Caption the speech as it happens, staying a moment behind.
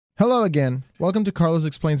Hello again. Welcome to Carlos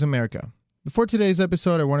Explains America. Before today's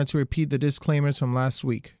episode, I wanted to repeat the disclaimers from last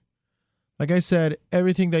week. Like I said,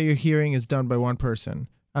 everything that you're hearing is done by one person.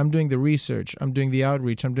 I'm doing the research, I'm doing the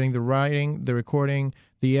outreach, I'm doing the writing, the recording,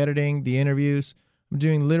 the editing, the interviews. I'm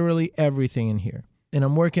doing literally everything in here. And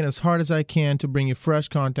I'm working as hard as I can to bring you fresh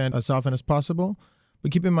content as often as possible,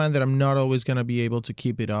 but keep in mind that I'm not always going to be able to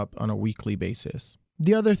keep it up on a weekly basis.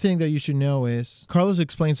 The other thing that you should know is Carlos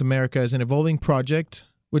Explains America is an evolving project,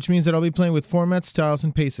 which means that I'll be playing with formats, styles,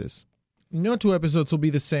 and paces. No two episodes will be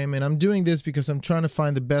the same, and I'm doing this because I'm trying to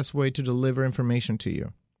find the best way to deliver information to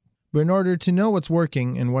you. But in order to know what's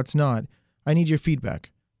working and what's not, I need your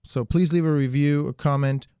feedback. So please leave a review, a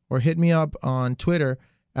comment, or hit me up on Twitter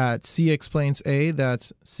at CExplainsA,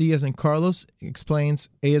 that's C as in Carlos, explains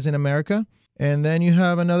A as in America, and then you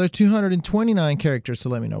have another 229 characters to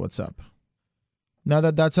let me know what's up. Now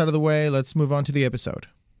that that's out of the way, let's move on to the episode.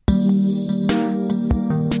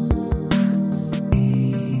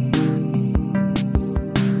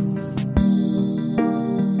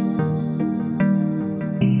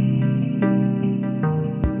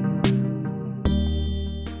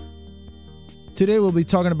 Today we'll be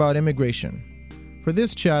talking about immigration. For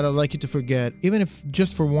this chat, I'd like you to forget, even if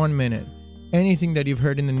just for 1 minute, anything that you've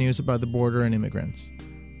heard in the news about the border and immigrants.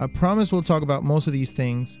 I promise we'll talk about most of these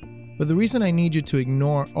things, but the reason I need you to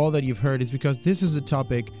ignore all that you've heard is because this is a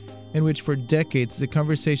topic in which for decades the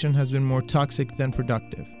conversation has been more toxic than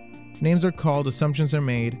productive. Names are called, assumptions are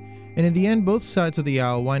made, and in the end both sides of the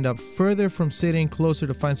aisle wind up further from sitting closer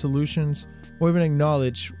to find solutions or even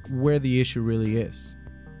acknowledge where the issue really is.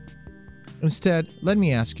 Instead, let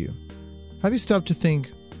me ask you, have you stopped to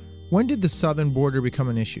think, when did the southern border become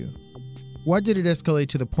an issue? Why did it escalate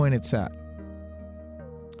to the point it's at?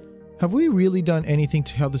 Have we really done anything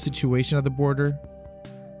to help the situation at the border?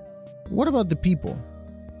 What about the people?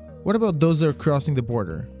 What about those that are crossing the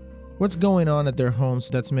border? What's going on at their homes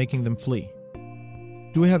that's making them flee?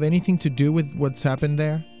 Do we have anything to do with what's happened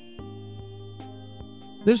there?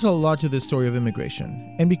 There's a lot to this story of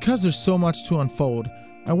immigration, and because there's so much to unfold,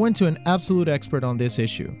 I went to an absolute expert on this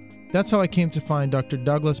issue. That's how I came to find Dr.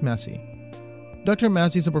 Douglas Massey. Dr.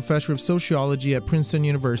 Massey is a professor of sociology at Princeton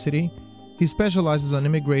University. He specializes on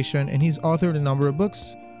immigration and he's authored a number of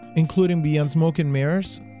books, including Beyond Smoke and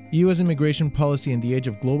Mirrors, U.S. Immigration Policy in the Age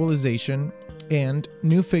of Globalization, and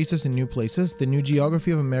New Faces in New Places, The New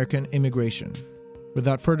Geography of American Immigration.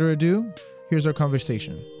 Without further ado, here's our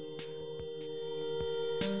conversation.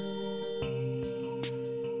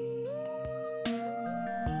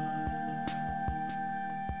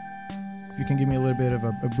 You can give me a little bit of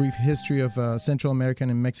a brief history of Central American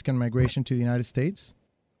and Mexican migration to the United States?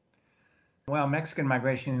 Well, Mexican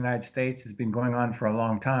migration in the United States has been going on for a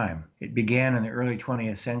long time. It began in the early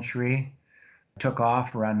 20th century, took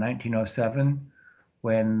off around 1907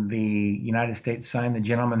 when the United States signed the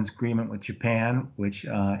Gentleman's Agreement with Japan, which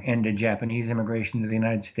ended Japanese immigration to the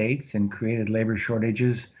United States and created labor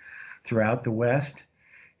shortages throughout the West.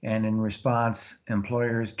 And in response,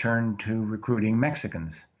 employers turned to recruiting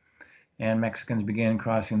Mexicans. And Mexicans began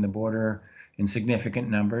crossing the border in significant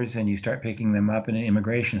numbers, and you start picking them up in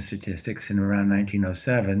immigration statistics in around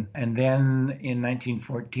 1907. And then in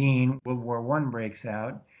 1914, World War I breaks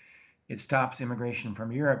out. It stops immigration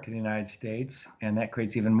from Europe to the United States, and that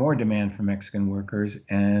creates even more demand for Mexican workers,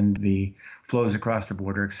 and the flows across the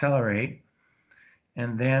border accelerate.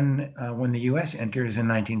 And then when the U.S. enters in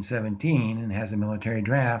 1917 and has a military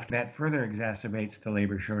draft, that further exacerbates the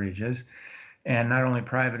labor shortages. And not only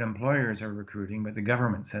private employers are recruiting, but the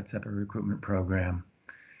government sets up a recruitment program.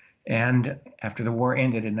 And after the war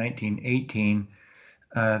ended in 1918,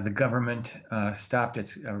 the government stopped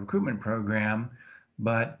its recruitment program.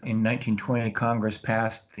 But in 1920, Congress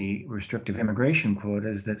passed the restrictive immigration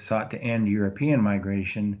quotas that sought to end European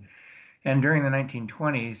migration. And during the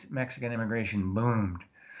 1920s, Mexican immigration boomed.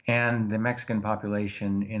 And the Mexican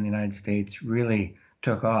population in the United States really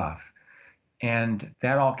took off. And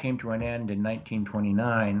that all came to an end in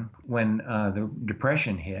 1929 when the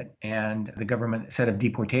Depression hit, and the government set of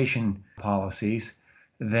deportation policies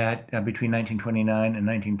that between 1929 and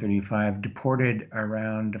 1935 deported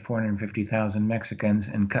around 450,000 Mexicans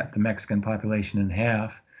and cut the Mexican population in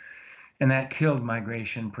half. And that killed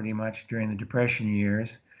migration pretty much during the Depression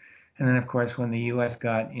years. And then, of course, when the U.S.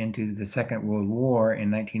 got into the Second World War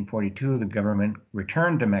in 1942, the government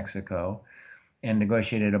returned to Mexico and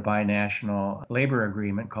negotiated a binational labor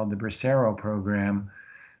agreement called the Bracero Program,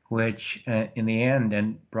 which in the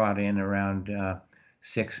end brought in around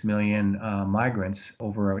 6 million migrants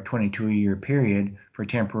over a 22-year period for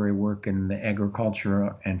temporary work in the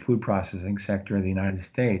agriculture and food processing sector of the United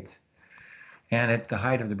States. And at the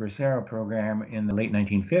height of the Bracero program in the late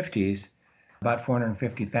 1950s, about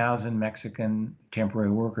 450,000 Mexican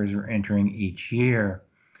temporary workers are entering each year.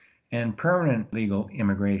 And permanent legal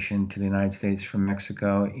immigration to the United States from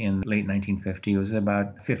Mexico in late 1950 was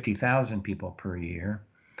about 50,000 people per year.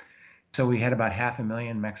 So we had about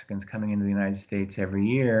 500,000 Mexicans coming into the United States every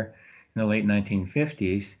year in the late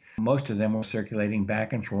 1950s. Most of them were circulating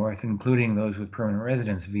back and forth, including those with permanent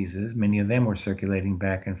residence visas. Many of them were circulating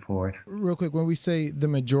back and forth. Real quick, when we say the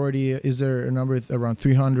majority, is there a number around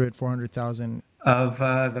 300, 400,000? Of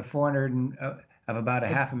the 400, of about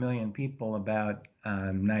 500,000 people, about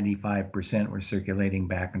 95% were circulating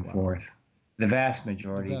back and forth. The vast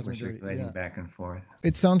majority were circulating back and forth.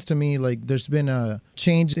 It sounds to me like there's been a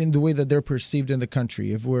change in the way that they're perceived in the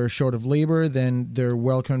country. If we're short of labor, then they're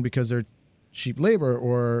welcomed because they're cheap labor,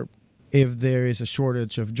 or if there is a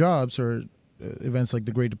shortage of jobs or events like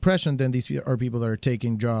the Great Depression, then these are people that are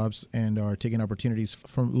taking jobs and are taking opportunities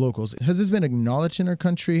from locals. Has this been acknowledged in our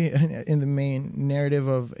country in the main narrative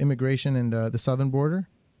of immigration and the southern border?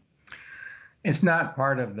 It's not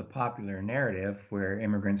part of the popular narrative where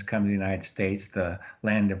immigrants come to the United States, the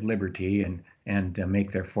land of liberty, and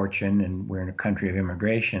make their fortune, and we're in a country of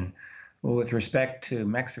immigration. Well, with respect to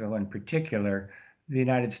Mexico in particular, the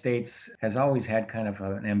United States has always had kind of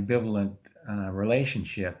an ambivalent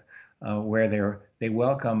relationship where they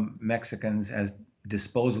welcome Mexicans as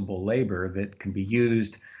disposable labor that can be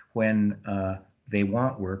used when they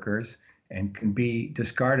want workers and can be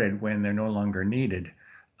discarded when they're no longer needed.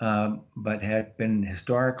 But have been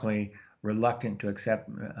historically reluctant to accept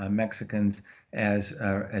Mexicans as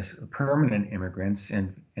permanent immigrants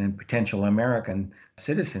and potential American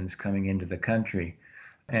citizens coming into the country.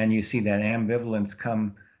 And you see that ambivalence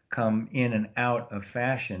come in and out of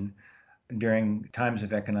fashion. During times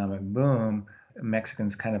of economic boom,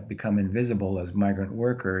 Mexicans kind of become invisible as migrant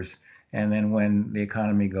workers. And then when the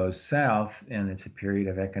economy goes south and it's a period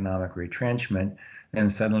of economic retrenchment, then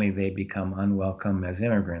suddenly they become unwelcome as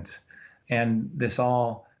immigrants. And this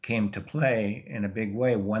all came to play in a big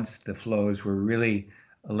way once the flows were really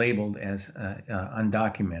labeled as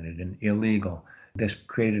undocumented and illegal. This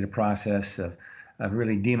created a process of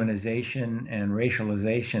really demonization and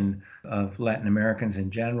racialization of Latin Americans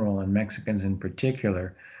in general and Mexicans in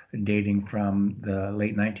particular, dating from the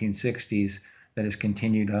late 1960s that has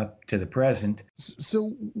continued up to the present.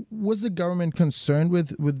 So was the government concerned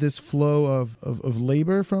with this flow of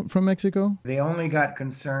labor from Mexico? They only got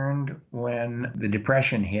concerned when the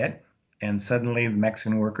Depression hit and suddenly the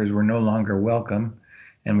Mexican workers were no longer welcome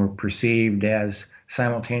and were perceived as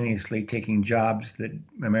simultaneously taking jobs that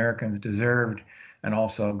Americans deserved and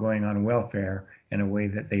also going on welfare in a way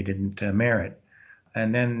that they didn't merit.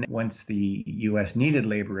 And then once the U.S. needed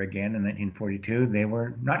labor again in 1942, they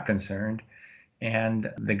were not concerned.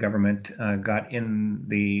 And the government got in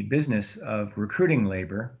the business of recruiting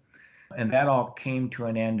labor. And that all came to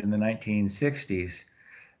an end in the 1960s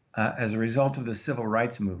as a result of the civil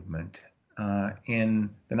rights movement. In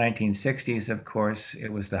the 1960s, of course,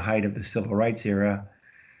 it was the height of the civil rights era.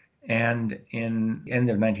 And in the end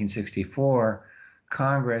of 1964,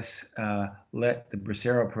 Congress let the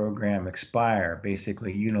Bracero program expire,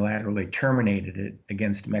 basically unilaterally terminated it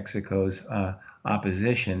against Mexico's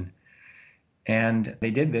opposition. And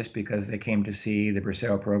they did this because they came to see the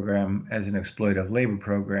Bracero program as an exploitative labor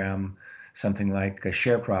program, something like a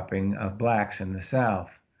sharecropping of blacks in the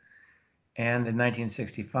South. And in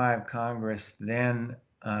 1965, Congress then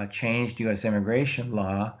changed U.S. immigration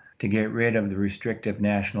law to get rid of the restrictive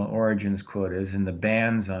national origins quotas and the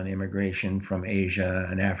bans on immigration from Asia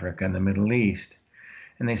and Africa and the Middle East.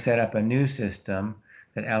 And they set up a new system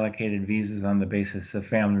that allocated visas on the basis of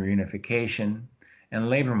family reunification and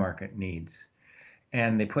labor market needs.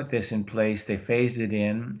 And they put this in place, they phased it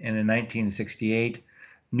in, and in 1968,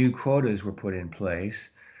 new quotas were put in place.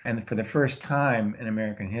 And for the first time in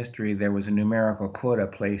American history, there was a numerical quota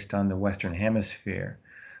placed on the Western Hemisphere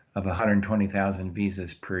of 120,000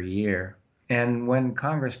 visas per year. And when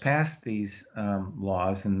Congress passed these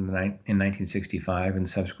laws in 1965 and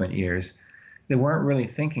subsequent years, they weren't really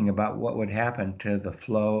thinking about what would happen to the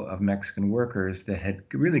flow of Mexican workers that had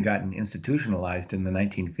really gotten institutionalized in the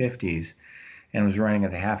 1950s and was running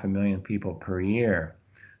at 500,000 people per year.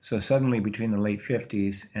 So suddenly between the late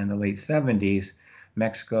 50s and the late 70s,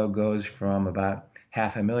 Mexico goes from about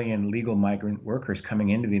 500,000 legal migrant workers coming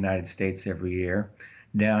into the United States every year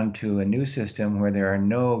down to a new system where there are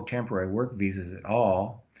no temporary work visas at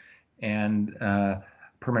all, and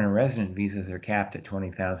permanent resident visas are capped at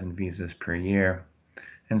 20,000 visas per year.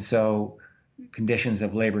 And so conditions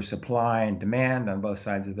of labor supply and demand on both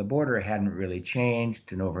sides of the border hadn't really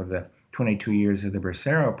changed. And over the 22 years of the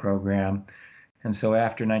Bracero program, And so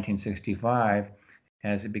after 1965,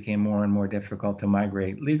 as it became more and more difficult to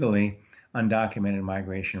migrate legally, undocumented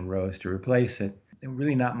migration rose to replace it. And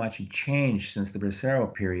really not much had changed since the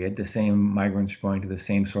Bracero period. The same migrants were going to the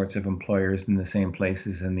same sorts of employers in the same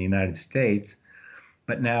places in the United States.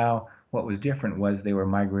 But now what was different was they were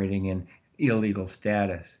migrating in illegal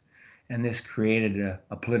status. And this created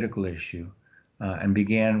a political issue and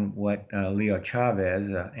began what Leo Chavez,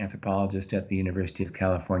 an anthropologist at the University of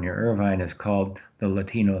California, Irvine, has called the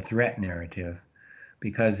Latino threat narrative.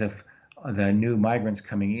 Because if the new migrants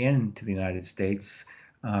coming into the United States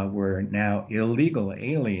were now illegal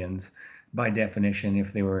aliens, by definition,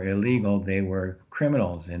 if they were illegal, they were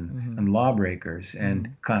criminals and lawbreakers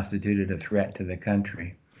and constituted a threat to the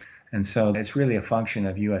country. And so it's really a function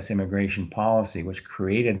of U.S. immigration policy, which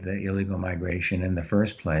created the illegal migration in the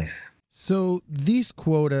first place. So these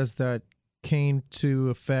quotas that came to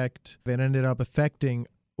effect and ended up affecting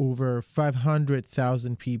over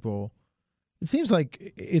 500,000 people, it seems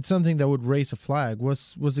like it's something that would raise a flag.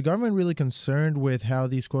 Was the government really concerned with how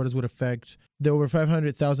these quotas would affect the over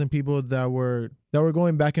 500,000 people that were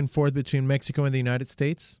going back and forth between Mexico and the United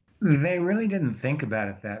States? They really didn't think about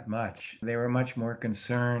it that much. They were much more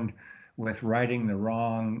concerned with righting the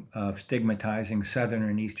wrong of stigmatizing Southern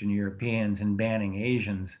and Eastern Europeans and banning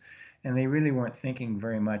Asians. And they really weren't thinking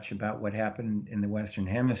very much about what happened in the Western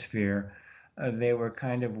Hemisphere. They were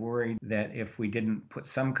kind of worried that if we didn't put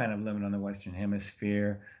some kind of limit on the Western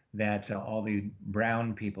Hemisphere, that all these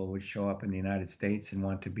brown people would show up in the United States and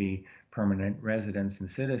want to be permanent residents and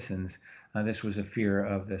citizens. This was a fear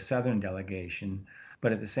of the Southern delegation.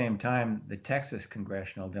 But at the same time, the Texas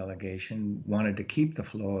congressional delegation wanted to keep the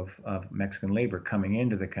flow of Mexican labor coming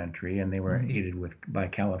into the country, and they were aided by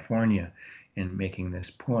California in making this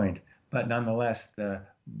point. But nonetheless, the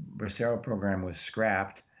Bracero program was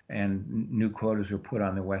scrapped, and new quotas were put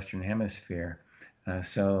on the Western Hemisphere.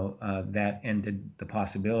 So that ended the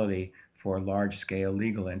possibility for large-scale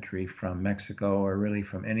legal entry from Mexico or really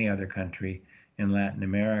from any other country in Latin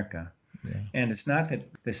America. Yeah. And it's not that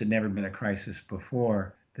this had never been a crisis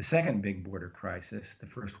before. The second big border crisis, the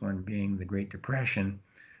first one being the Great Depression,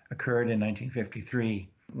 occurred in 1953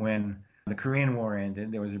 when the Korean War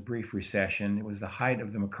ended. There was a brief recession. It was the height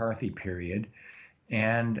of the McCarthy period,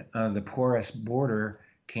 and the porous border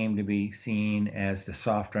came to be seen as the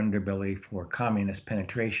soft underbelly for communist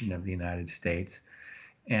penetration of the United States.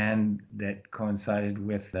 And that coincided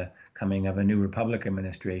with the coming of a new Republican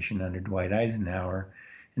administration under Dwight Eisenhower.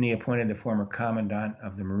 And he appointed the former commandant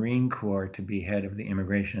of the Marine Corps to be head of the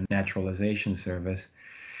Immigration and Naturalization Service.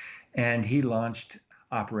 And he launched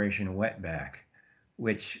Operation Wetback,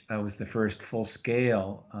 which was the first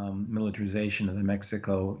full-scale militarization of the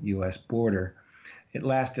Mexico-U.S. border. It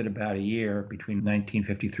lasted about a year between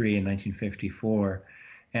 1953 and 1954,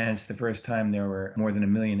 and it's the first time there were more than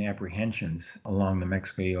 1 million apprehensions along the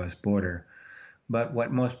Mexico-U.S. border. But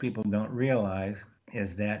what most people don't realize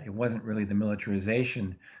is that it wasn't really the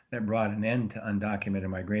militarization that brought an end to undocumented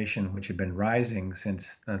migration, which had been rising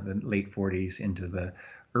since the late 40s into the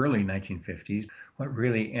early 1950s. What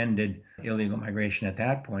really ended illegal migration at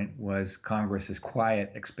that point was Congress's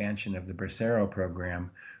quiet expansion of the Bracero program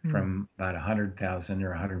from about 100,000 or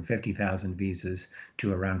 150,000 visas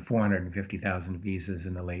to around 450,000 visas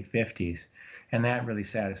in the late 50s. And that really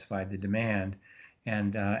satisfied the demand.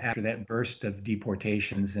 And after that burst of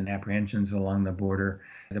deportations and apprehensions along the border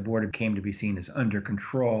came to be seen as under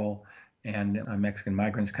control, and Mexican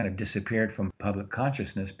migrants kind of disappeared from public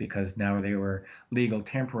consciousness because now they were legal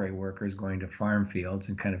temporary workers going to farm fields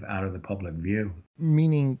and kind of out of the public view.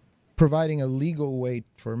 Meaning providing a legal way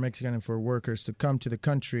for Mexican and for workers to come to the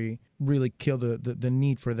country really killed the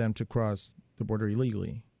need for them to cross the border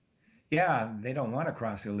illegally. Yeah, they don't want to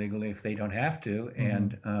cross illegally if they don't have to.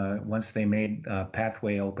 And once they made a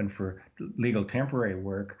pathway open for legal temporary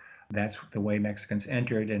work, that's the way Mexicans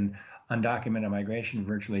entered. And undocumented migration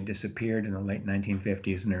virtually disappeared in the late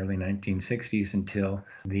 1950s and early 1960s until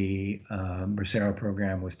the Bracero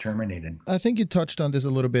program was terminated. I think you touched on this a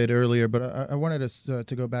little bit earlier, but I wanted us to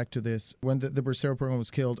go back to this. When the Bracero program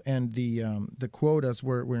was killed and the quotas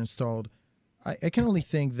were installed, I can only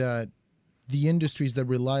think that the industries that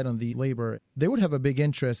relied on the labor, they would have a big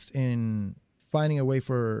interest in finding a way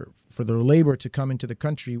for their labor to come into the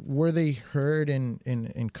country. Were they heard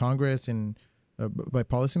in Congress and by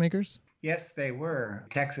policymakers? Yes, they were.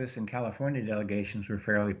 Texas and California delegations were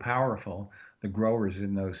fairly powerful, the growers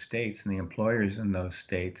in those states and the employers in those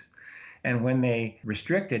states. And when they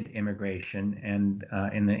restricted immigration and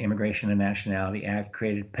in the Immigration and Nationality Act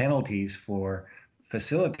created penalties for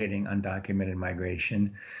facilitating undocumented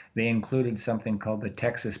migration, they included something called the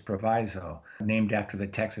Texas Proviso, named after the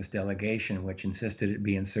Texas delegation, which insisted it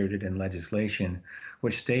be inserted in legislation,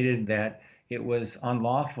 which stated that it was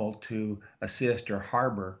unlawful to assist or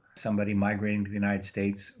harbor somebody migrating to the United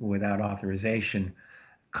States without authorization,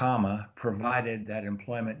 comma, provided that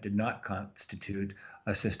employment did not constitute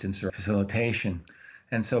assistance or facilitation.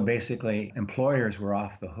 And so basically, employers were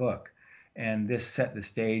off the hook. And this set the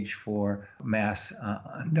stage for mass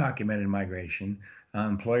undocumented migration.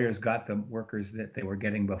 Employers got the workers that they were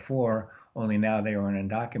getting before, only now they were in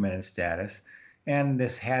undocumented status. And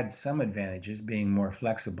this had some advantages, being more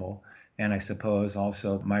flexible, and I suppose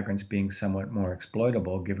also migrants being somewhat more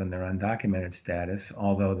exploitable given their undocumented status,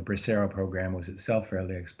 although the Bracero program was itself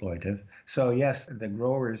fairly exploitive. So yes, the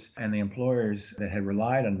growers and the employers that had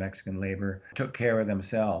relied on Mexican labor took care of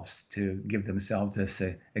themselves to give themselves this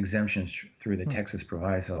exemption through the Texas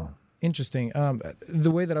Proviso. Interesting.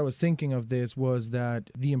 The way that I was thinking of this was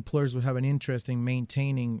that the employers would have an interest in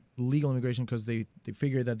maintaining legal immigration because they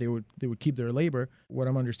figured that they would keep their labor. What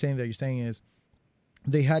I'm understanding that you're saying is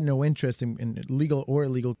they had no interest in legal or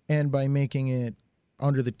illegal, and by making it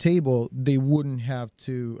under the table, they wouldn't have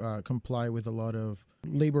to comply with a lot of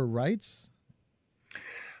labor rights.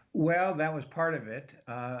 Well, that was part of it.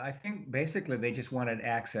 I think basically they just wanted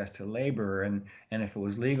access to labor, and if it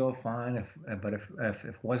was legal, fine. But if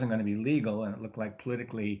it wasn't going to be legal, and it looked like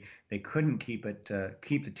politically they couldn't keep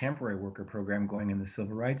the temporary worker program going in the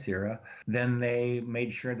civil rights era, then they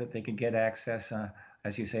made sure that they could get access,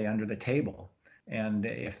 as you say, under the table. And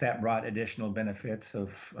if that brought additional benefits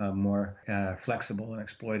of more flexible and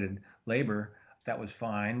exploited labor, that was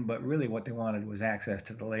fine. But really what they wanted was access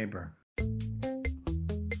to the labor.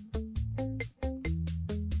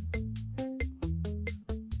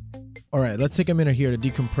 All right, let's take a minute here to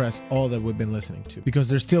decompress all that we've been listening to, because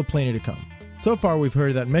there's still plenty to come. So far, we've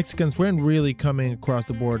heard that Mexicans weren't really coming across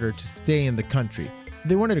the border to stay in the country.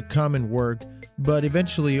 They wanted to come and work, but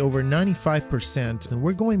eventually over 95%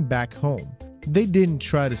 were going back home. They didn't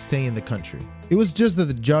try to stay in the country. It was just that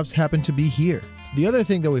the jobs happened to be here. The other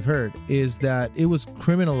thing that we've heard is that it was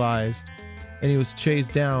criminalized and it was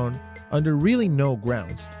chased down under really no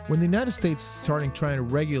grounds. When the United States started trying to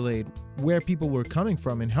regulate where people were coming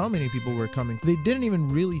from and how many people were coming, they didn't even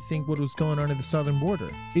really think what was going on at the southern border.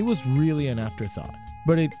 It was really an afterthought,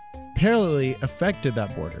 but it parallelly affected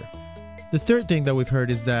that border. The third thing that we've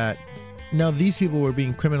heard is that now these people were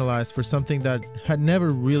being criminalized for something that had never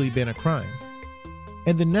really been a crime.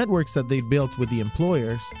 And the networks that they built with the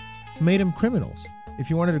employers made them criminals. If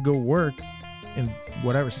you wanted to go work in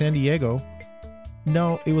whatever, San Diego,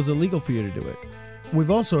 no, it was illegal for you to do it. We've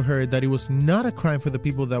also heard that it was not a crime for the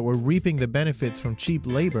people that were reaping the benefits from cheap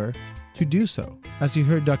labor to do so. As you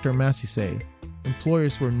heard Dr. Massey say,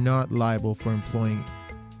 employers were not liable for employing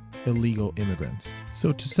illegal immigrants.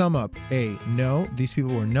 So to sum up, A, no, these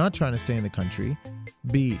people were not trying to stay in the country.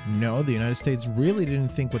 B, no, the United States really didn't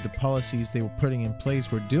think what the policies they were putting in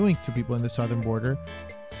place were doing to people in the southern border.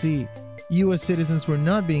 C, U.S. citizens were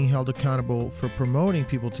not being held accountable for promoting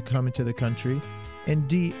people to come into the country. And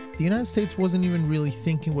D, the United States wasn't even really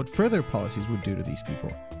thinking what further policies would do to these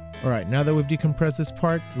people. All right, now that we've decompressed this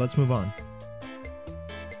part, let's move on.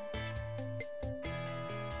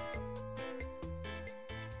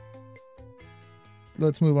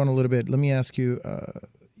 Let's move on a little bit. Let me ask you,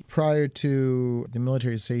 prior to the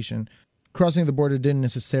militarization, crossing the border didn't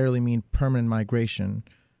necessarily mean permanent migration.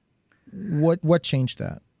 What changed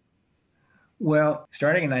that? Well,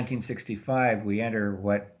 starting in 1965, we enter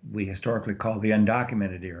what we historically call the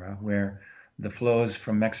undocumented era, where the flows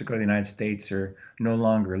from Mexico to the United States are no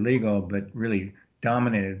longer legal, but really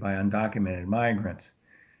dominated by undocumented migrants.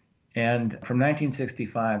 And from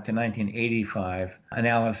 1965 to 1985,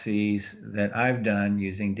 analyses that I've done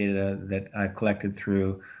using data that I've collected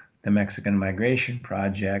through the Mexican Migration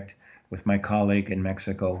Project with my colleague in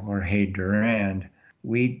Mexico, Jorge Durand,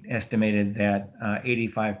 we estimated that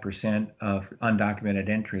 85% of undocumented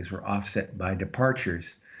entries were offset by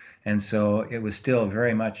departures. And so it was still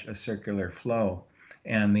very much a circular flow.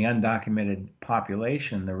 And the undocumented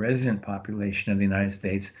population, the resident population of the United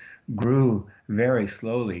States, grew very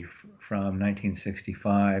slowly from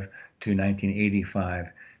 1965 to 1985,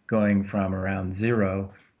 going from around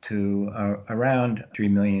 0 to around 3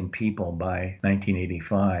 million people by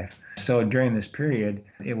 1985. So during this period,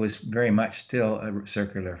 it was very much still a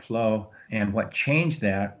circular flow. And what changed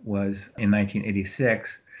that was in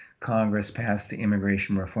 1986, Congress passed the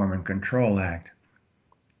Immigration Reform and Control Act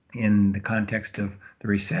in the context of the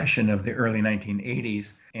recession of the early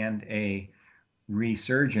 1980s and a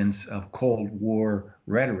resurgence of Cold War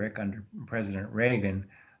rhetoric under President Reagan.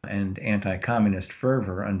 and anti-communist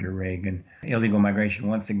fervor under Reagan, illegal migration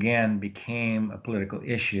once again became a political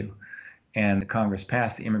issue. And Congress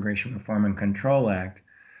passed the Immigration Reform and Control Act,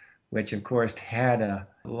 which of course had a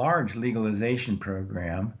large legalization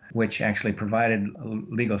program, which actually provided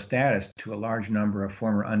legal status to a large number of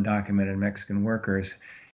former undocumented Mexican workers,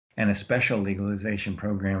 and a special legalization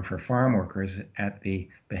program for farm workers at the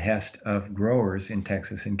behest of growers in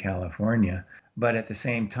Texas and California. But at the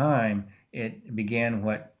same time, it began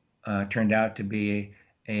what turned out to be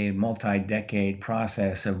a multi-decade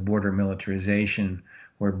process of border militarization,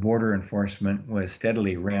 where border enforcement was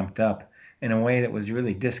steadily ramped up in a way that was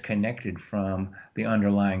really disconnected from the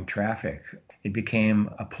underlying traffic. It became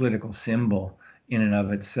a political symbol in and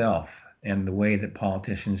of itself, and the way that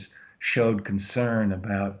politicians showed concern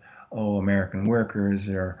about, American workers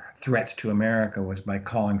or threats to America was by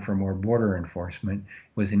calling for more border enforcement.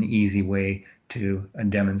 It was an easy way to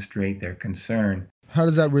demonstrate their concern. How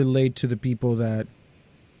does that relate to the people that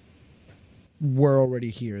were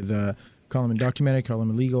already here? The call them undocumented, call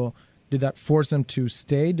them illegal. Did that force them to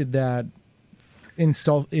stay? Did that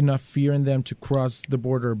install enough fear in them to cross the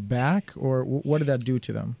border back? Or what did that do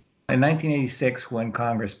to them? In 1986, when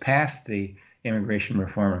Congress passed the Immigration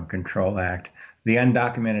Reform and Control Act, the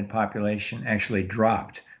undocumented population actually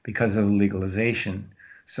dropped because of the legalization.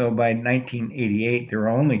 So by 1988, there were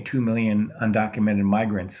only 2 million undocumented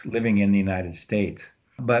migrants living in the United States.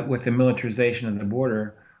 But with the militarization of the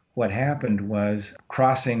border, what happened was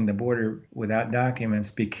crossing the border without documents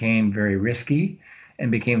became very risky and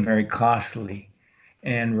became very costly.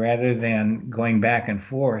 And rather than going back and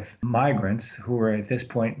forth, migrants, who were at this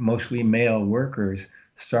point mostly male workers,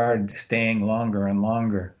 started staying longer and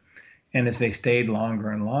longer. And as they stayed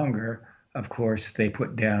longer and longer, of course, they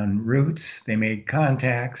put down roots, they made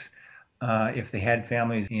contacts. If they had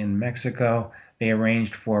families in Mexico, they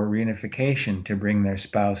arranged for reunification to bring their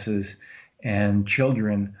spouses and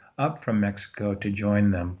children up from Mexico to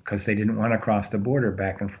join them, because they didn't want to cross the border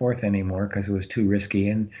back and forth anymore because it was too risky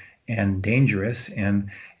and dangerous.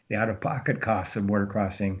 And the out-of-pocket costs of border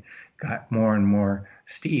crossing got more and more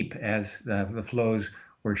steep as the flows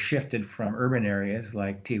were shifted from urban areas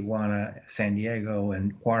like Tijuana, San Diego,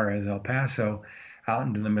 and Juarez, El Paso, out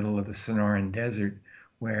into the middle of the Sonoran Desert,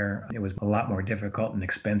 where it was a lot more difficult and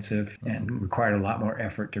expensive and required a lot more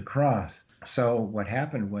effort to cross. So what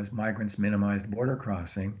happened was migrants minimized border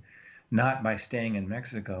crossing, not by staying in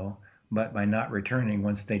Mexico, but by not returning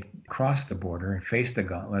once they crossed the border and faced the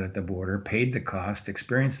gauntlet at the border, paid the cost,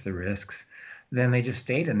 experienced the risks. Then they just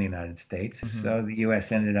stayed in the United States. Mm-hmm. So the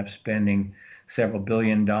U.S. ended up spending several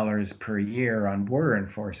 $billion per year on border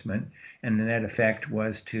enforcement, and the net effect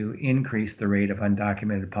was to increase the rate of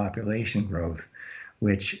undocumented population growth,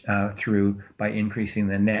 which by increasing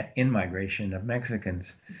the net in-migration of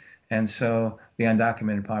Mexicans. And so the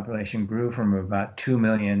undocumented population grew from about 2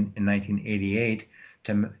 million in 1988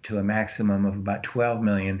 to a maximum of about 12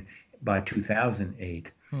 million by 2008.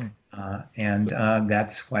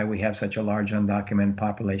 That's why we have such a large undocumented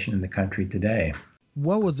population in the country today.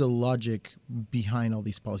 What was the logic behind all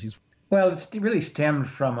these policies? Well, it really stemmed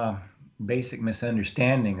from a basic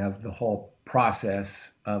misunderstanding of the whole process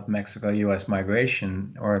of Mexico-U.S.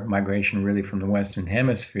 migration, or migration really from the Western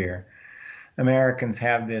Hemisphere. Americans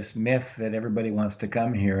have this myth that everybody wants to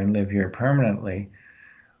come here and live here permanently,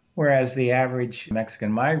 whereas the average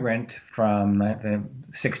Mexican migrant from the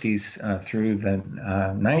 60s through the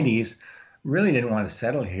 90s really didn't want to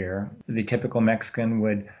settle here. The typical Mexican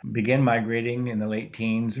would begin migrating in the late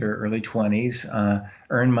teens or early 20s,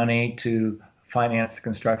 earn money to finance the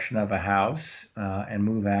construction of a house and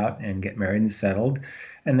move out and get married and settled,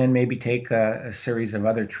 and then maybe take a series of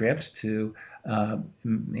other trips to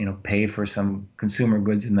pay for some consumer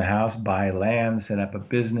goods in the house, buy land, set up a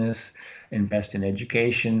business, invest in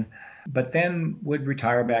education, but then would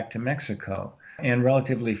retire back to Mexico. And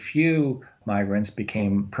relatively few migrants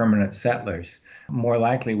became permanent settlers. More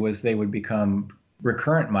likely was they would become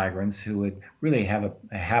recurrent migrants who would really have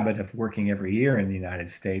a habit of working every year in the United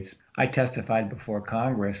States. I testified before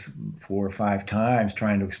Congress 4 or 5 times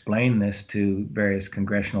trying to explain this to various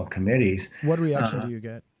congressional committees. What reaction do you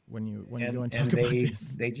get when you go and talk about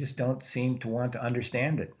this? They just don't seem to want to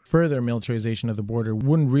understand it. Further militarization of the border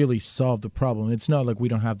wouldn't really solve the problem. It's not like we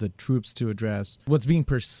don't have the troops to address what's being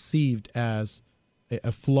perceived as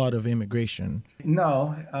a flood of immigration.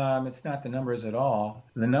 No, it's not the numbers at all.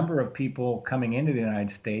 The number of people coming into the United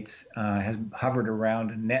States has hovered around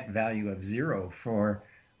a net value of 0 for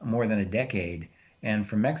more than a decade. And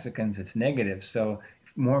for Mexicans, it's negative. So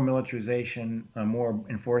more militarization, more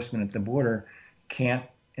enforcement at the border can't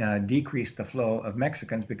decrease the flow of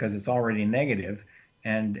Mexicans because it's already negative.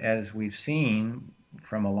 And as we've seen,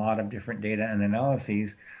 from a lot of different data and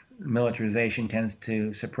analyses, militarization tends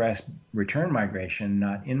to suppress return migration,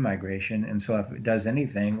 not in-migration. And so if it does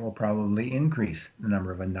anything, it will probably increase the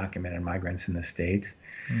number of undocumented migrants in the States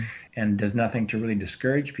and does nothing to really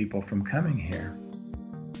discourage people from coming here.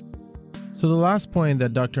 So the last point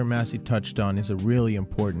that Dr. Massey touched on is a really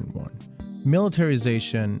important one.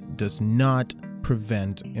 Militarization does not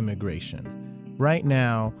prevent immigration. Right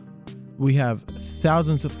now, we have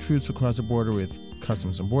thousands of troops across the border with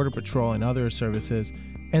Customs and Border Patrol and other services,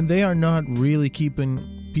 and they are not really keeping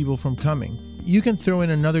people from coming. You can throw in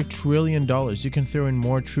another $1 trillion. You can throw in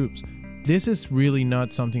more troops. This is really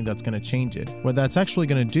not something that's going to change it. What that's actually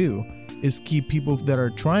going to do is keep people that are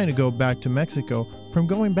trying to go back to Mexico from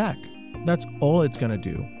going back. That's all it's going to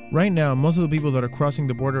do. Right now, most of the people that are crossing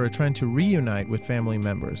the border are trying to reunite with family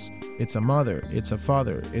members. It's a mother, it's a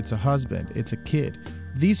father, it's a husband, it's a kid.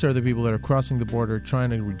 These are the people that are crossing the border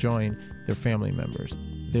trying to rejoin their family members.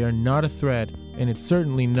 They are not a threat, and it's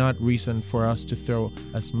certainly not reason for us to throw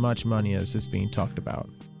as much money as is being talked about.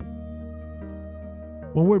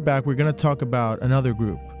 When we're back, we're going to talk about another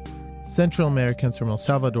group, Central Americans from El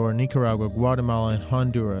Salvador, Nicaragua, Guatemala, and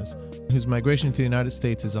Honduras, whose migration to the United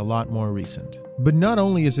States is a lot more recent. But not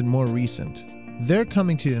only is it more recent, their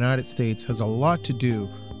coming to the United States has a lot to do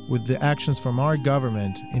with the actions from our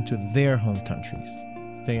government into their home countries.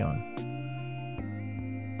 Stay on.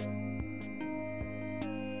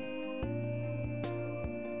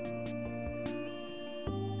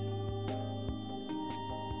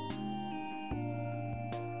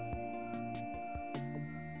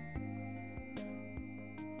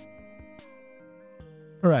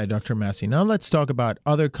 All right, Dr. Massey, now let's talk about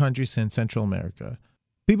other countries in Central America.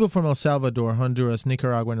 People from El Salvador, Honduras,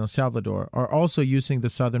 Nicaragua, and El Salvador are also using the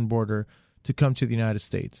southern border to come to the United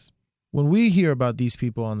States. When we hear about these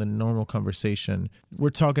people on the normal conversation,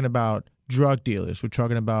 we're talking about drug dealers, we're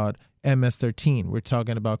talking about MS-13, we're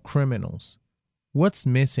talking about criminals. What's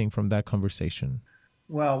missing from that conversation?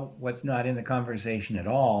 Well, what's not in the conversation at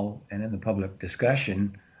all and in the public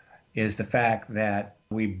discussion is the fact that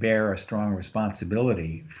we bear a strong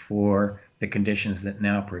responsibility for the conditions that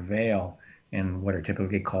now prevail in what are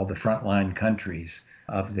typically called the frontline countries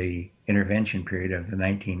of the intervention period of the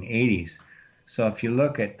 1980s. So if you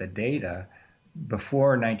look at the data,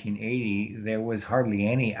 before 1980, there was hardly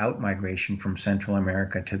any outmigration from Central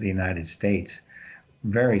America to the United States,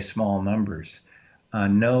 very small numbers.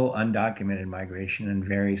 No undocumented migration and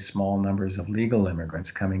very small numbers of legal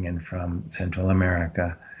immigrants coming in from Central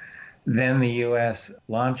America. Then the U.S.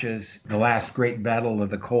 launches the last great battle of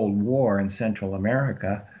the Cold War in Central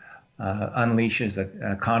America, unleashes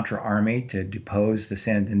a Contra army to depose the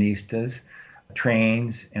Sandinistas,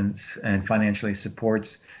 trains and financially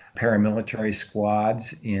supports paramilitary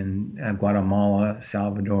squads in Guatemala,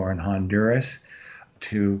 Salvador, and Honduras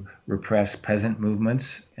to repress peasant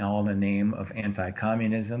movements, all in the name of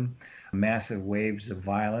anti-communism. Massive waves of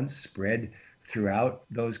violence spread throughout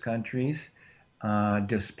those countries,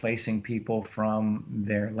 displacing people from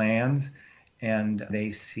their lands, and they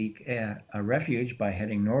seek a refuge by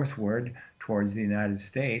heading northward towards the United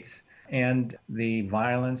States. And the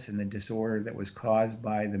violence and the disorder that was caused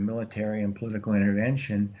by the military and political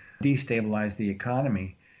intervention destabilized the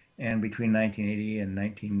economy. And between 1980 and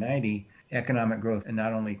 1990, economic growth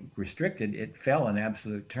not only restricted, it fell in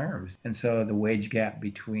absolute terms. And so the wage gap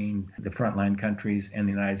between the frontline countries and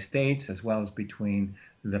the United States, as well as between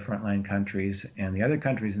the frontline countries and the other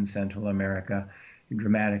countries in Central America,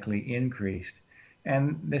 dramatically increased.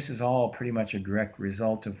 And this is all pretty much a direct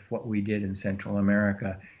result of what we did in Central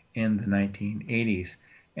America in the 1980s.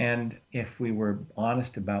 And if we were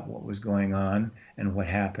honest about what was going on and what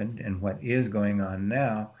happened and what is going on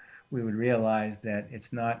now, we would realize that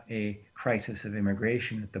it's not a crisis of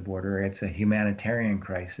immigration at the border. It's a humanitarian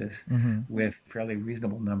crisis with fairly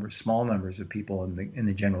reasonable numbers, small numbers of people in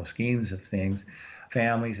the general schemes of things,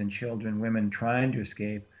 families and children, women trying to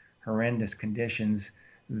escape horrendous conditions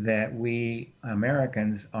that we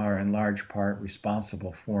Americans are in large part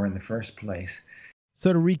responsible for in the first place.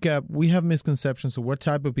 So to recap, we have misconceptions of what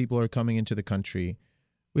type of people are coming into the country.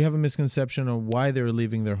 We have a misconception of why they're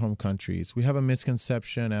leaving their home countries. We have a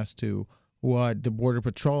misconception as to what the Border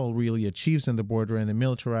Patrol really achieves in the border, and the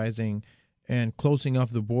militarizing and closing off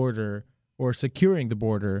the border or securing the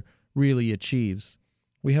border really achieves.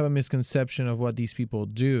 We have a misconception of what these people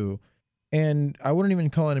do. And I wouldn't even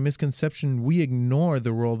call it a misconception. We ignore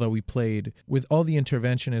the role that we played with all the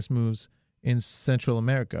interventionist moves in Central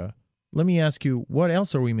America. Let me ask you, what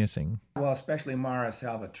else are we missing? Well, especially Mara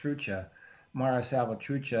Salvatrucha. Mara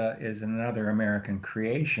Salvatrucha is another American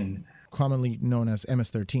creation. Commonly known as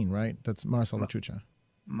MS-13, right? That's Mara Salvatrucha.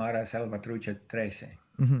 Mara Salvatrucha Trece,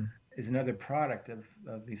 is another product of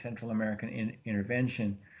the Central American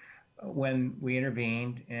intervention. When we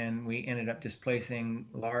intervened and we ended up displacing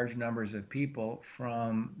large numbers of people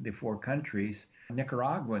from the four countries,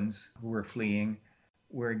 Nicaraguans who were fleeing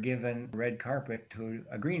were given red carpet to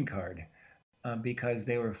a green card because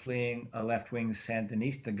they were fleeing a left-wing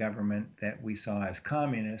Sandinista government that we saw as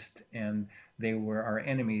communist, and they were our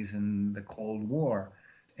enemies in the Cold War.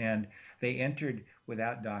 And they entered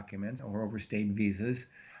without documents or overstayed visas,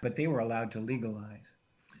 but they were allowed to legalize.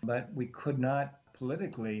 But we could not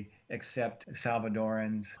politically accept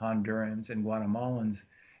Salvadorans, Hondurans, and Guatemalans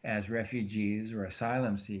as refugees or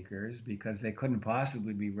asylum seekers because they couldn't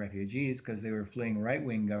possibly be refugees because they were fleeing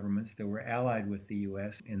right-wing governments that were allied with the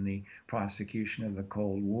U.S. in the prosecution of the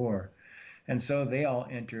Cold War. And so they all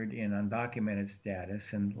entered in undocumented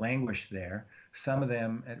status and languished there. Some of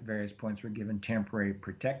them at various points were given temporary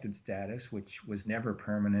protected status, which was never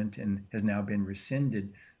permanent and has now been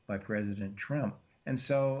rescinded by President Trump. And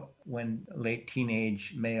so when late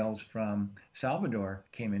teenage males from Salvador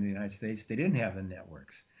came into the United States, they didn't have the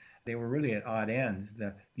networks. They were really at odd ends.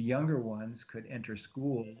 The younger ones could enter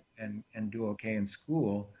school and do okay in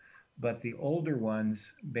school, but the older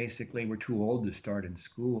ones basically were too old to start in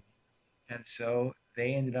school. And so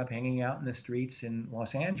they ended up hanging out in the streets in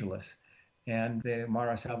Los Angeles. And the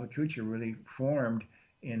Mara Salvatrucha really formed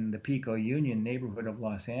in the Pico Union neighborhood of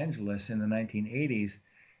Los Angeles in the 1980s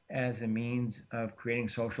as a means of creating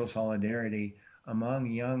social solidarity among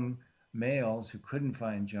young males who couldn't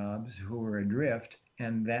find jobs, who were adrift.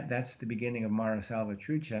 And that's the beginning of Mara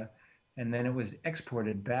Salvatrucha. And then it was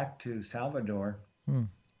exported back to Salvador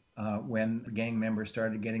when gang members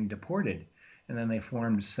started getting deported. And then they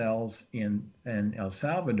formed cells in El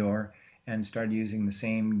Salvador and started using the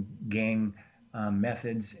same gang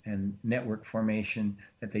methods and network formation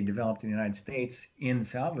that they developed in the United States in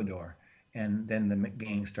Salvador. And then the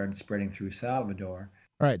gang started spreading through Salvador.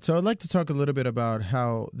 All right, so I'd like to talk a little bit about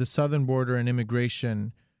how the southern border and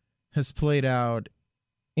immigration has played out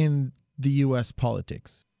in the U.S.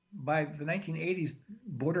 politics. By the 1980s,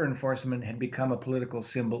 border enforcement had become a political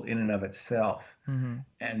symbol in and of itself.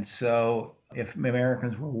 And so if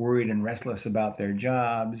Americans were worried and restless about their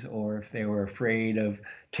jobs, or if they were afraid of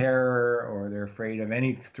terror, or they're afraid of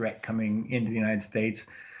any threat coming into the United States,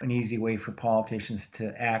 an easy way for politicians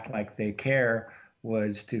to act like they care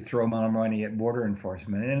was to throw more money at border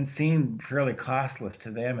enforcement. And it seemed fairly costless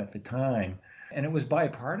to them at the time. And it was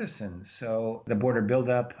bipartisan. So the border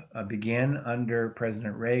buildup began under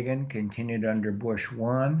President Reagan, continued under Bush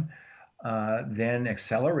 1, then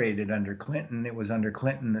accelerated under Clinton. It was under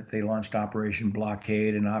Clinton that they launched Operation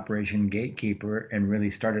Blockade and Operation Gatekeeper and really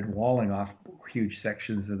started walling off huge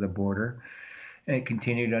sections of the border. And it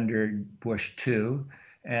continued under Bush 2.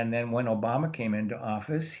 And then when Obama came into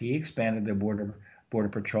office, he expanded the border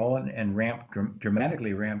patrol and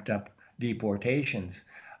dramatically ramped up deportations.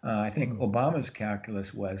 I think Obama's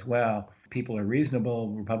calculus was, well, people are reasonable,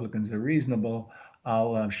 Republicans are reasonable.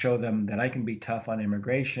 I'll show them that I can be tough on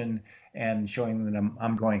immigration, and showing them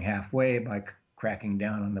I'm going halfway by cracking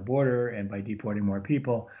down on the border and by deporting more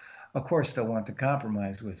people. Of course, they'll want to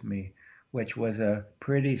compromise with me, which was a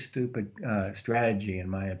pretty stupid strategy, in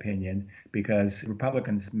my opinion, because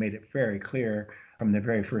Republicans made it very clear from the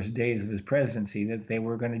very first days of his presidency that they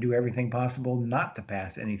were going to do everything possible not to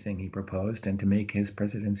pass anything he proposed and to make his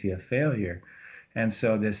presidency a failure. And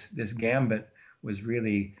so this gambit was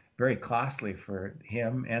really very costly for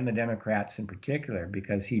him and the Democrats in particular,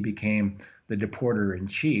 because he became the deporter in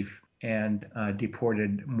chief and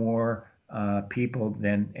deported more people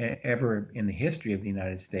than ever in the history of the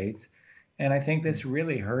United States. And I think this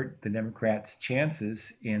really hurt the Democrats'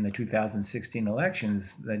 chances in the 2016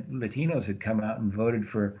 elections. That Latinos had come out and voted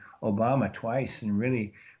for Obama twice and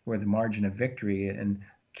really were the margin of victory in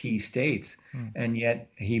key states. And yet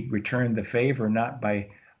he returned the favor not by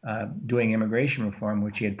doing immigration reform,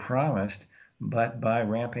 which he had promised, but by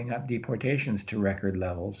ramping up deportations to record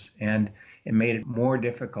levels. And it made it more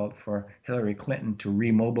difficult for Hillary Clinton to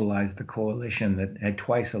remobilize the coalition that had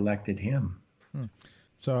twice elected him.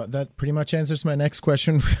 So that pretty much answers my next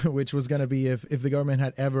question, which was going to be if the government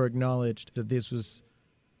had ever acknowledged that this was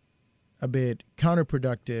a bit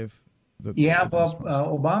counterproductive.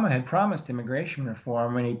 Obama had promised immigration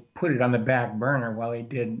reform, and he put it on the back burner while he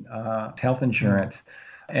did health insurance.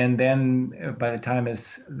 And then by the time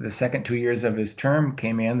the second 2 years of his term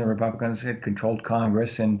came in, the Republicans had controlled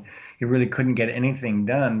Congress, and he really couldn't get anything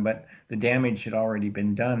done. But the damage had already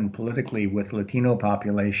been done politically with Latino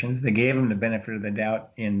populations. They gave him the benefit of the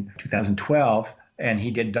doubt in 2012 And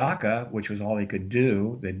he did DACA, which was all he could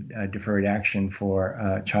do, the deferred action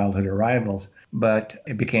for childhood arrivals. But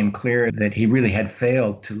it became clear that he really had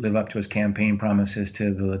failed to live up to his campaign promises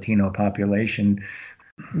to the Latino population.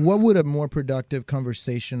 What would a more productive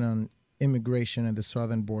conversation on immigration at the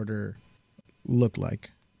southern border look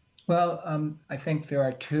like? Well, I think there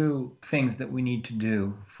are two things that we need to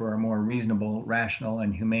do for a more reasonable, rational,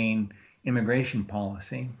 and humane immigration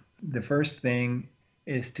policy. The first thing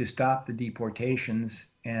is to stop the deportations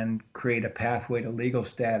and create a pathway to legal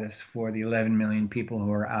status for the 11 million people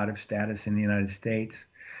who are out of status in the United States,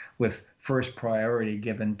 with first priority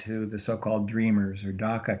given to the so-called dreamers or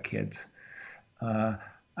DACA kids.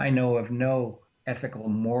 I know of no ethical,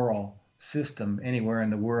 moral system anywhere in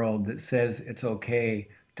the world that says it's okay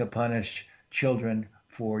to punish children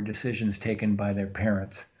for decisions taken by their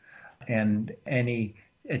parents. And any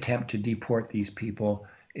attempt to deport these people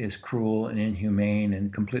is cruel and inhumane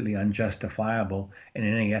and completely unjustifiable in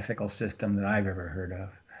any ethical system that I've ever heard of.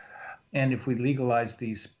 And if we legalize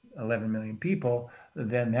these 11 million people,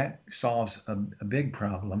 then that solves a big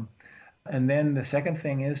problem. And then the second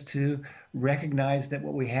thing is to recognize that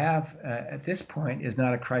what we have at this point is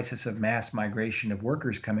not a crisis of mass migration of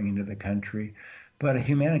workers coming into the country, but a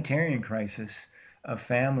humanitarian crisis of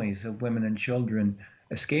families, of women and children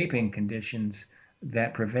escaping conditions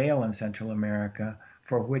that prevail in Central America,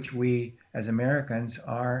 for which we as Americans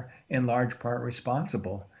are in large part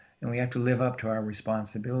responsible, and we have to live up to our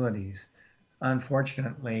responsibilities.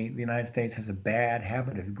 Unfortunately, the United States has a bad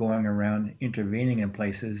habit of going around intervening in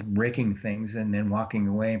places, breaking things, and then walking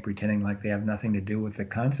away and pretending like they have nothing to do with the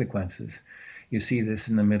consequences. You see this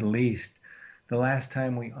in the Middle East. The last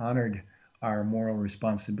time we honored our moral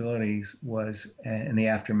responsibilities was in the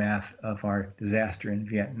aftermath of our disaster in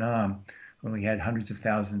Vietnam, when we had hundreds of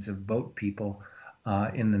thousands of boat people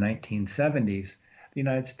in the 1970s. The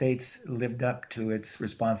United States lived up to its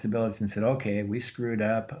responsibilities and said, okay, we screwed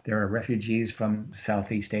up. There are refugees from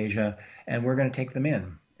Southeast Asia, and we're going to take them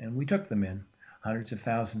in. And we took them in, hundreds of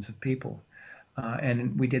thousands of people.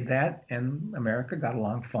 And we did that, and America got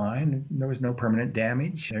along fine. There was no permanent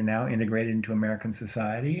damage. They're now integrated into American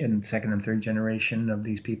society, and second and third generation of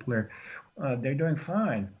these people they're doing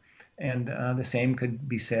fine. And the same could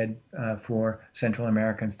be said for Central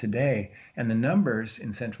Americans today. And the numbers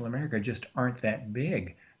in Central America just aren't that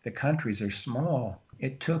big. The countries are small.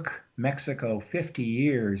 It took Mexico 50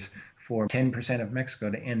 years for 10% of Mexico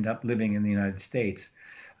to end up living in the United States.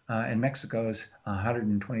 And Mexico is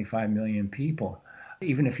 125 million people.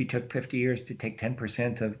 Even if you took 50 years to take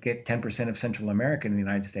get 10% of Central America in the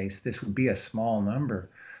United States, this would be a small number.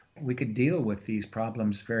 We could deal with these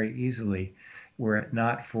problems very easily were it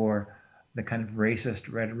not for the kind of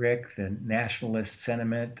racist rhetoric, the nationalist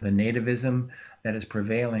sentiment, the nativism that is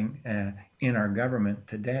prevailing in our government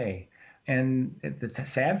today. And the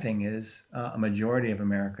sad thing is a majority of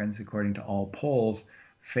Americans, according to all polls,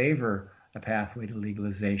 favor a pathway to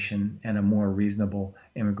legalization and a more reasonable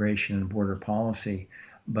immigration and border policy.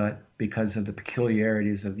 But because of the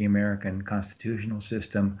peculiarities of the American constitutional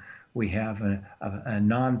system, we have a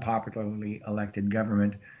non-popularly elected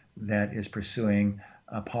government that is pursuing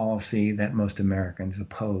a policy that most Americans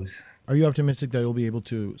oppose. Are you optimistic that we'll be able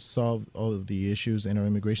to solve all of the issues in our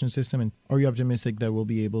immigration system? And are you optimistic that we'll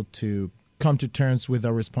be able to come to terms with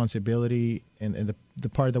our responsibility and the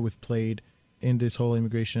part that we've played in this whole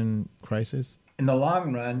immigration crisis? In the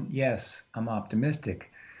long run, yes, I'm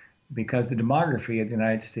optimistic, because the demography of the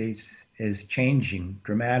United States is changing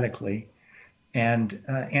dramatically, and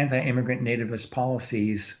anti-immigrant nativist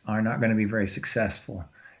policies are not going to be very successful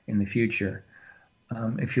in the future.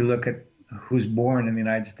 If you look at who's born in the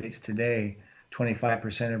United States today,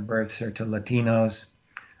 25% of births are to Latinos,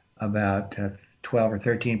 about 12 or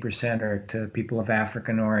 13% are to people of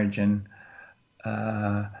African origin,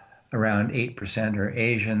 around 8% are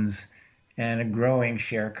Asians, and a growing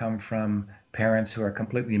share come from parents who are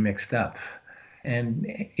completely mixed up. And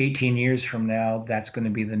 18 years from now, that's going to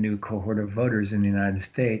be the new cohort of voters in the United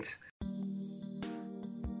States.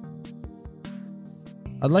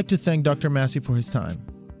 I'd like to thank Dr. Massey for his time.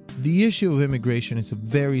 The issue of immigration is a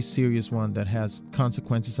very serious one that has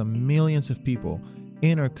consequences on millions of people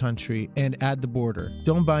in our country and at the border.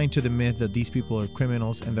 Don't buy into the myth that these people are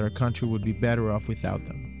criminals and that our country would be better off without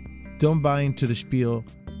them. Don't buy into the spiel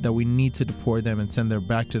that we need to deport them and send them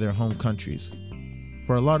back to their home countries.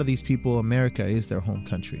 For a lot of these people, America is their home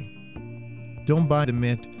country. Don't buy the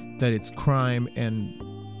myth that it's crime and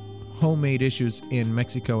homemade issues in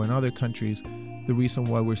Mexico and other countries the reason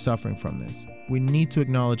why we're suffering from this. We need to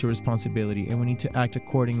acknowledge our responsibility, and we need to act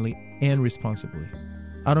accordingly and responsibly.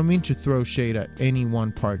 I don't mean to throw shade at any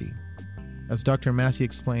one party. As Dr. Massey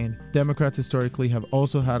explained, Democrats historically have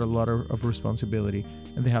also had a lot of responsibility,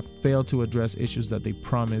 and they have failed to address issues that they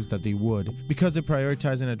promised that they would because they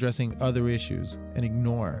prioritize in addressing other issues and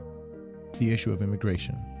ignore the issue of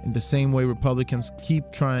immigration. In the same way, Republicans keep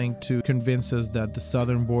trying to convince us that the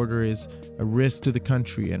southern border is a risk to the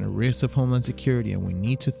country and a risk of homeland security, and we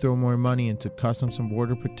need to throw more money into Customs and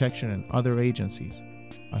Border Protection and other agencies.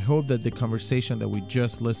 I hope that the conversation that we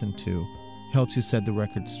just listened to helps you set the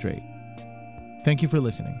record straight. Thank you for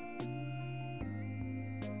listening.